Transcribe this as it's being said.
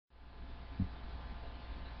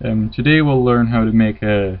Today we'll learn how to make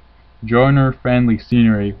a joiner-friendly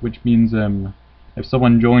scenery, which means if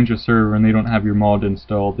someone joins your server and they don't have your mod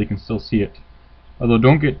installed, they can still see it. Although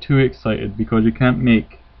don't get too excited, because you can't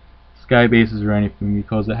make sky bases or anything,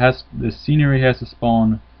 because the scenery has to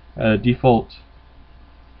spawn a default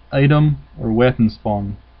item or weapon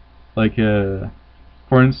spawn. Like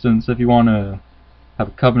for instance, if you want to have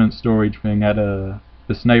a Covenant storage thing at the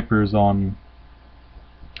snipers on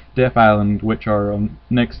Death Island, which are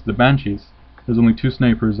next to the Banshees. There's only two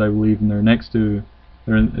snipers, I believe, and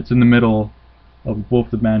it's in the middle of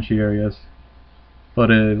both the Banshee areas. But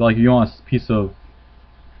like, if you want a piece of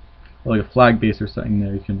like a flag base or something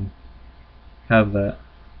there, you can have that.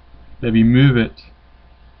 But if you move it,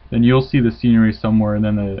 then you'll see the scenery somewhere, and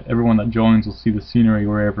then everyone that joins will see the scenery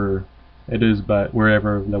wherever it is, but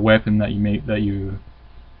wherever the weapon that you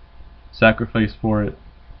sacrifice for it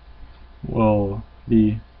will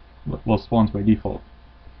spawns by default.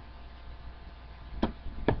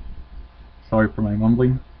 Sorry for my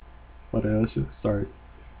mumbling, but let's just start.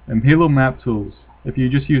 Halo map tools. If you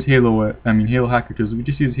just use Halo hacker tools, if you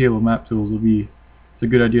just use Halo map tools, it's a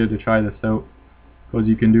good idea to try this out, because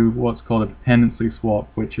you can do what's called a dependency swap,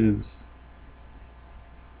 which is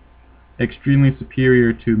extremely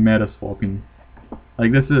superior to meta swapping.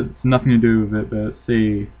 Like, this is nothing to do with it, but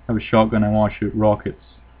say I have a shotgun, I want to shoot rockets.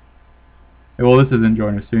 Well, this isn't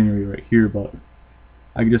joiner scenery right here, but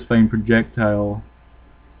I can just find projectile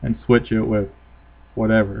and switch it with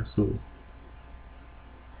whatever. So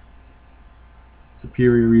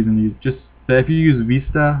superior reason to use if you use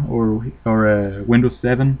Vista or Windows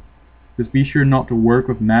 7, just be sure not to work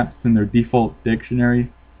with maps in their default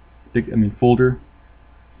dictionary. Folder.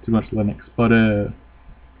 Too much Linux, but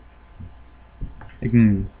it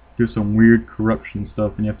can do some weird corruption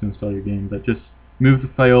stuff, and you have to install your game. But just move the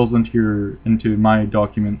files into my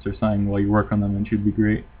documents or something while you work on them, and it should be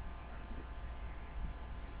great.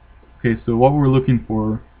 Okay, so what we're looking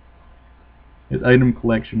for is item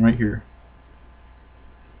collection right here,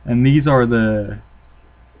 and these are the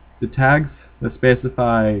tags that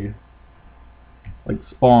specify like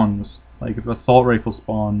spawns, like if assault rifle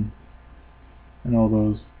spawn and all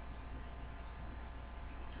those.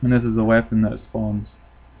 And this is a weapon that spawns.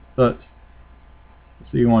 But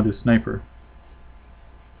so you want to do sniper.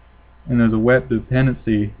 And there's a weapon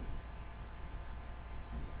dependency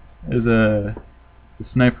is the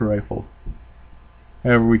sniper rifle.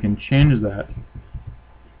 However, we can change that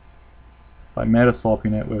by meta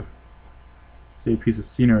swapping it with, say, a piece of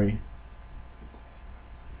scenery.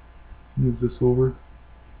 Move this over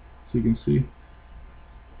so you can see.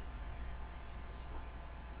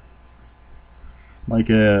 Like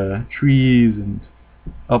trees and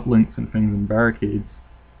uplinks and things and barricades.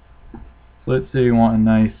 So let's say you want a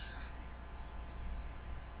nice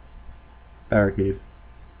barricade,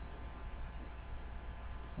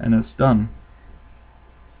 and it's done.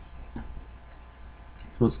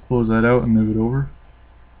 So let's close that out and move it over.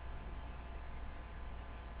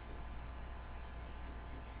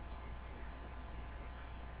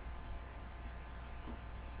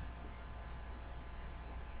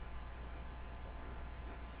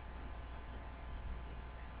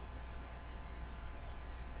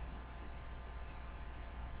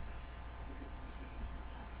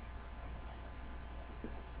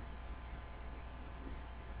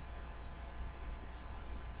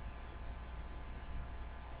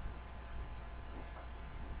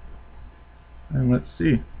 And let's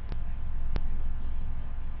see.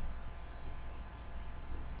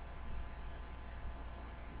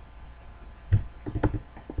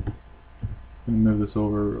 Let me move this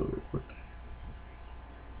over really quick.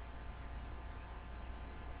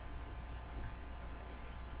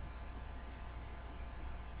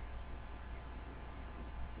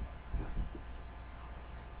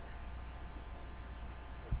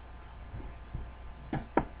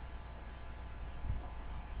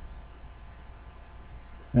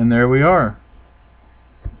 And there we are.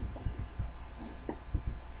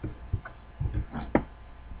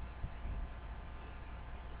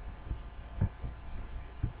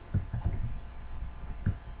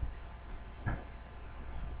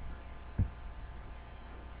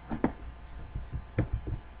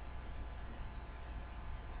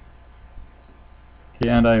 Okay,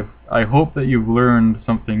 and I hope that you've learned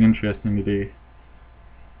something interesting today.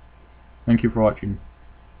 Thank you for watching.